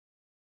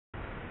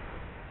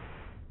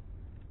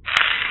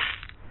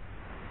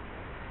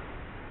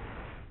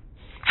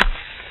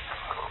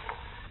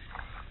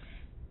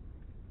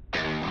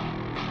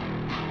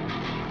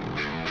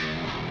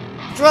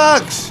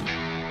Drugs!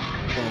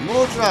 Oh,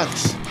 more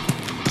drugs.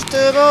 Let's do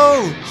it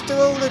all. Let's do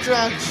all the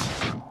drugs.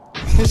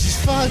 This is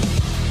fun.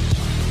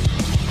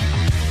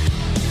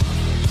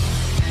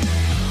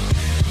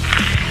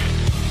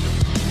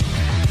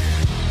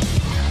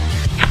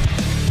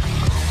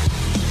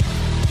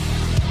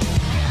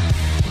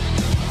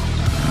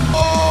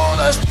 Oh,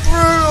 that's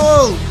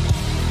brutal!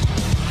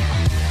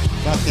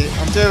 Fuck it,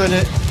 I'm doing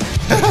it.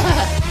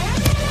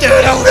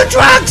 Doing all the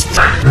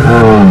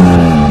drugs!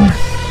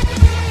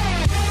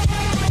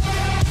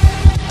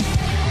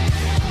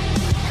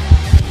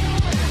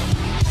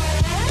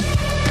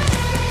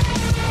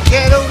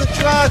 Get all the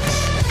drugs!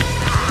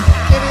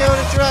 Give me all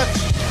the drugs!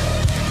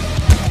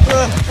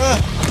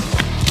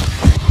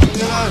 Leave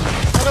me alone!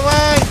 Run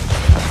away!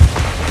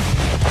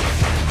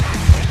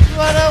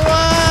 Run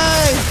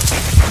away!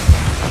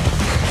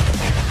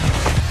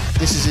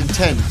 This is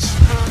intense.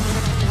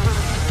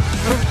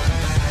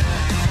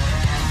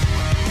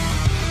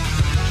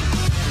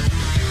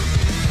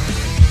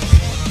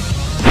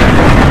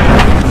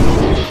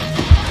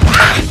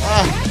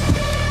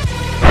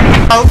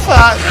 Oh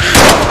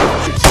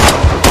fuck!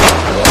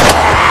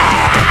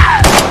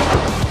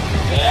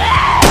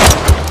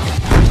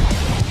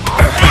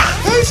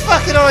 Whose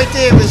fucking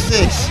idea was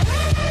this?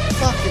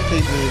 Fucking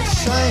people are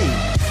insane.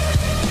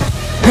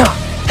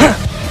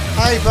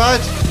 Hey bud,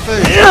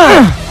 food.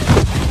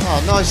 Oh,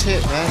 nice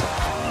hit, man.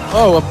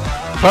 Oh,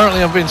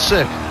 apparently I've been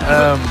sick.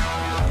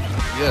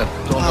 Yeah.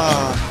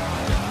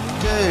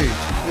 Dude,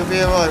 you'll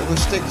be alright. We'll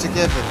stick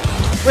together.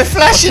 We're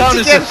flashing What town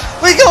together. is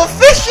this? We got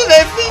fish and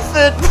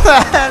everything,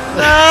 man.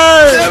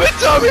 No. Damn it,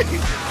 Tommy!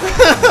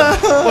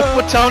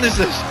 what town is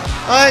this?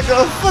 I ain't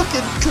got a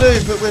fucking clue,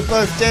 but we're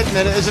both dead,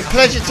 man. It was a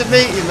pleasure to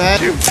meet you, man.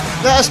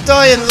 Let us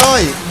die in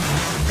light.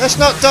 Let's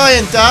not die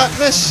in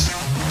darkness.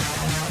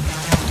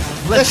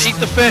 Let's eat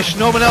the fish.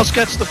 No one else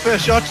gets the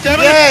fish. Oh, damn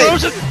it, Yeah.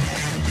 it's frozen.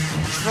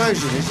 It's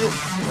frozen, is it?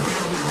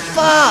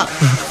 Fuck!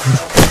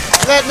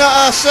 Let not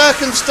our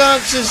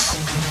circumstances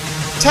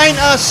taint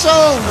our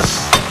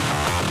souls.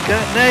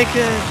 Get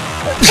naked.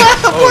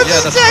 What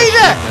did you say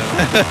that?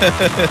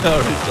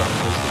 Alright,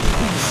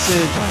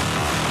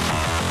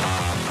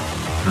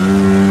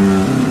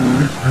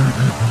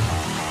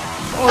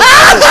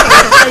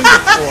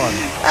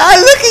 Ah,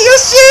 look at your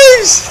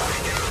shoes!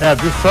 Yeah,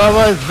 this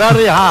server is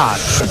very hard.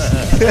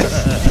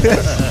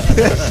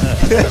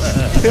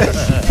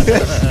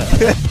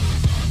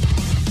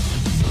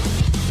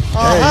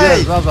 Oh, hey, hey!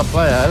 yes, another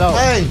player. Hello.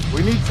 Hey!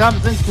 We need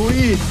something to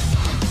eat.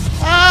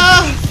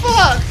 Ah,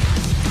 fuck!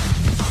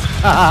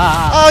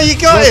 Oh, you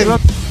got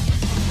him!